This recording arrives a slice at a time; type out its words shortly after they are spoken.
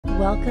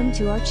Welcome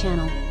to our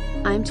channel.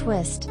 I'm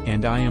Twist.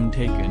 And I am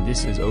Taken.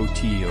 This is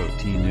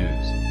OTOT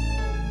News.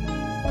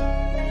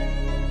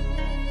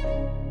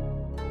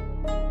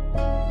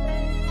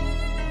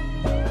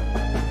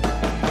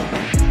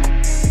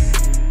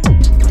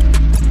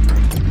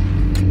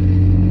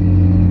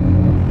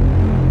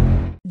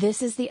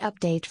 This is the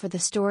update for the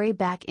story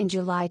back in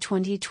July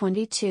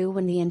 2022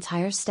 when the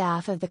entire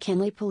staff of the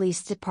Kinley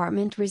Police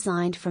Department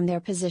resigned from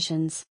their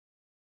positions.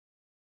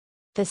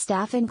 The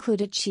staff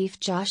included Chief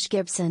Josh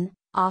Gibson,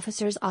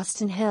 Officers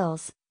Austin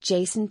Hills,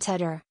 Jason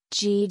Tedder,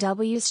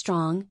 G.W.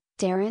 Strong,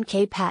 Darren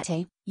K.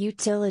 Pate,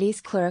 Utilities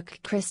Clerk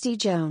Christy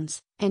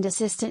Jones, and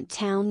Assistant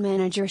Town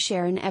Manager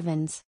Sharon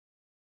Evans.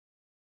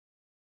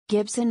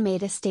 Gibson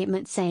made a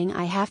statement saying,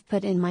 "I have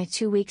put in my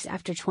 2 weeks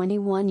after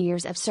 21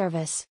 years of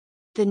service.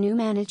 The new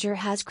manager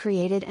has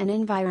created an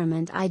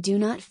environment I do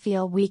not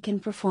feel we can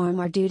perform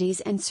our duties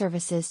and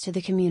services to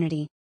the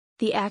community."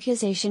 The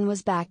accusation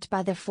was backed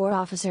by the 4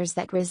 officers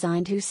that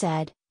resigned who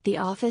said, "The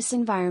office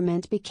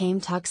environment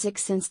became toxic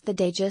since the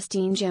day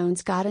Justine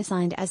Jones got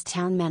assigned as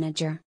town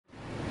manager."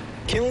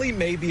 Kinley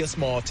may be a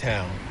small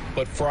town,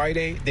 but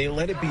Friday they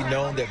let it be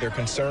known that their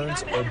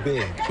concerns are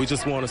big. We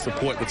just want to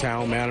support the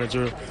town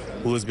manager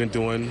who has been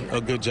doing a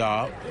good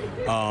job,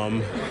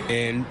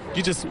 and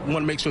you just want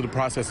to make sure the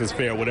process is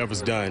fair,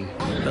 whatever's done.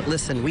 But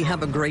listen, we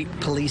have a great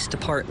police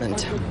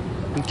department.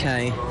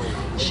 Okay,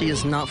 she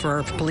is not for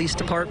our police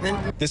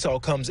department. This all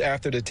comes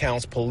after the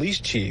town's police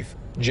chief,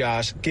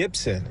 Josh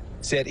Gibson,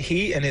 said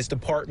he and his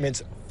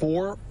department's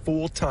 4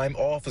 full-time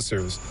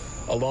officers,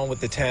 along with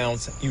the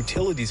town's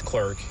utilities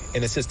clerk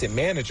and assistant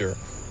manager,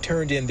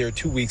 turned in their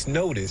 2 weeks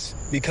notice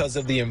because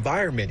of the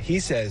environment he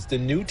says the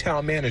new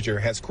town manager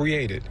has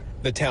created.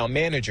 The town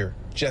manager,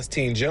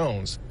 Justine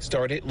Jones,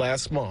 started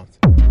last month.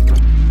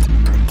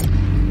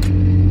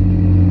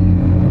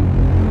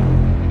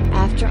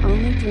 After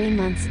only 3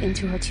 months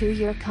into her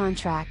 2-year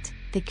contract,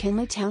 the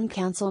Kinley Town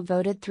Council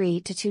voted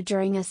 3-2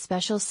 during a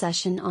special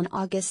session on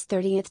August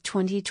 30,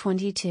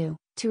 2022,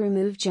 to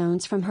remove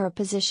Jones from her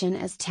position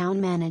as town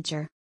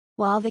manager.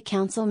 While the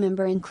council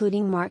member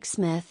including Mark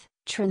Smith,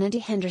 Trinity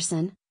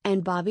Henderson,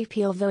 and Bobby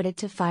Peel voted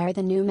to fire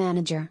the new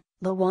manager,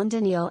 LaWanda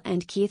Neal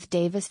and Keith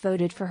Davis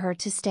voted for her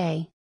to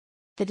stay.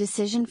 The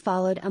decision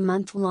followed a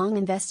month-long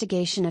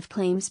investigation of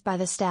claims by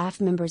the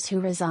staff members who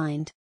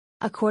resigned.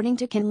 According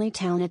to Kinley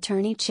Town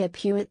Attorney Chip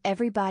Hewitt,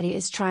 everybody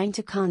is trying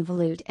to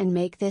convolute and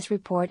make this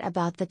report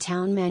about the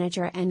town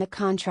manager and the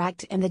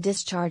contract and the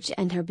discharge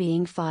and her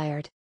being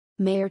fired.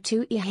 Mayor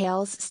Tootie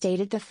Hales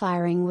stated the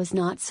firing was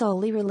not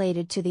solely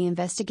related to the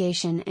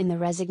investigation and the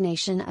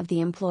resignation of the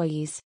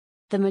employees.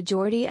 The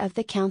majority of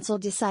the council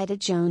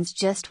decided Jones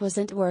just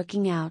wasn't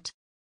working out.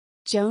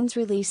 Jones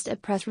released a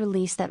press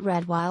release that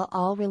read, "While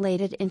all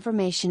related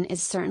information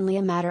is certainly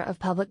a matter of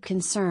public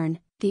concern,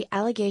 the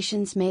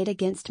allegations made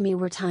against me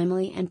were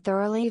timely and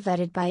thoroughly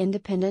vetted by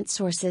independent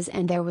sources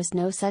and there was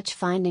no such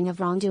finding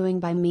of wrongdoing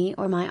by me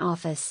or my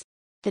office.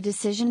 The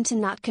decision to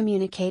not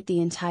communicate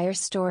the entire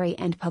story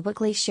and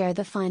publicly share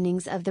the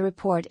findings of the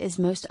report is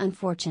most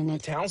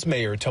unfortunate." The town's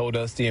mayor told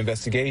us the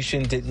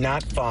investigation did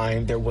not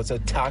find there was a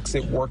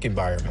toxic work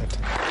environment.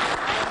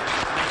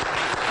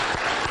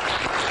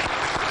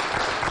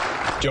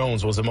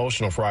 Jones was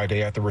emotional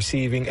Friday after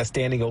receiving a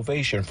standing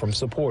ovation from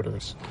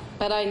supporters.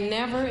 But I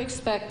never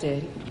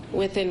expected,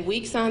 within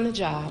weeks on the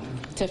job,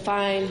 to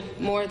find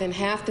more than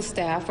half the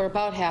staff, or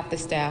about half the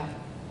staff,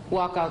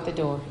 walk out the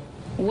door.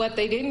 What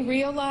they didn't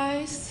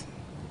realize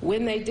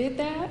when they did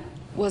that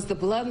was the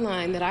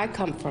bloodline that I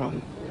come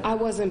from. I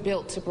wasn't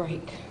built to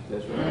break.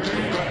 That's right.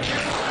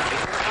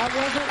 I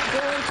wasn't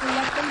going to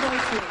let them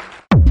break me.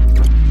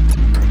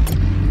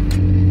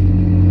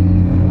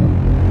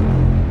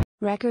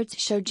 Records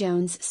show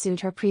Jones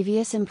sued her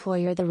previous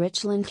employer, the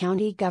Richland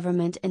County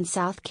government in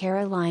South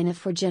Carolina,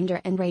 for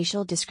gender and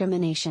racial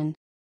discrimination.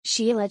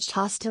 She alleged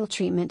hostile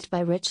treatment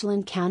by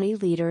Richland County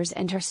leaders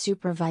and her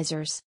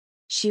supervisors.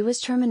 She was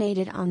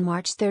terminated on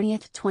March 30,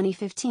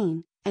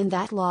 2015, and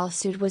that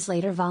lawsuit was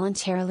later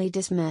voluntarily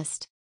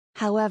dismissed.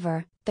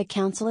 However, the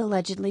council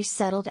allegedly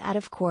settled out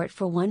of court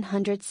for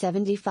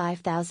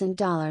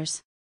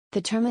 $175,000.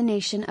 The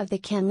termination of the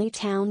Kinley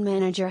town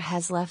manager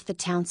has left the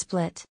town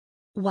split.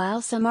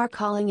 While some are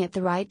calling it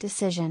the right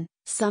decision,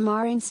 some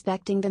are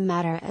inspecting the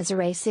matter as a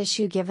race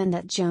issue given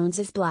that Jones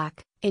is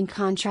black, in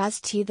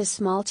contrast to the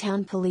small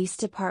town police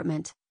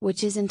department,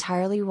 which is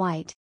entirely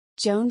white.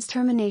 Jones'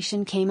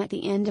 termination came at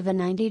the end of a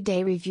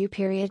 90-day review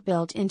period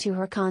built into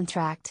her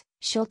contract.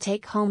 She'll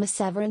take home a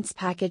severance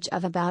package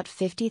of about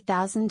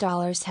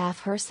 $50,000, half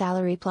her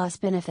salary plus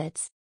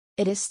benefits.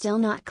 It is still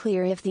not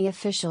clear if the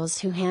officials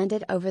who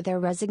handed over their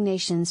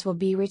resignations will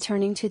be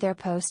returning to their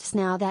posts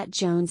now that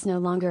Jones no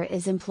longer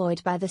is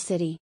employed by the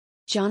city.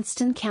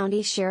 Johnston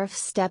County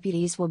Sheriff's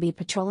deputies will be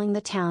patrolling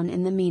the town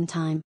in the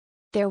meantime.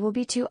 There will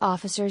be 2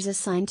 officers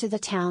assigned to the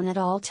town at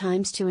all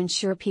times to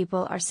ensure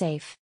people are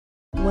safe.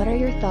 What are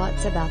your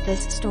thoughts about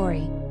this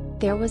story?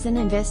 There was an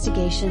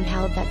investigation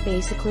held that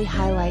basically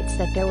highlights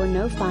that there were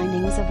no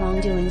findings of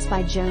wrongdoings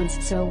by Jones,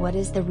 so what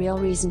is the real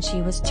reason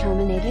she was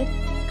terminated?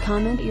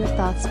 Comment your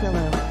thoughts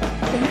below.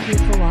 Thank you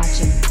for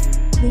watching.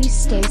 Please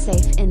stay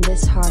safe in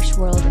this harsh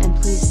world and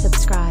please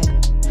subscribe.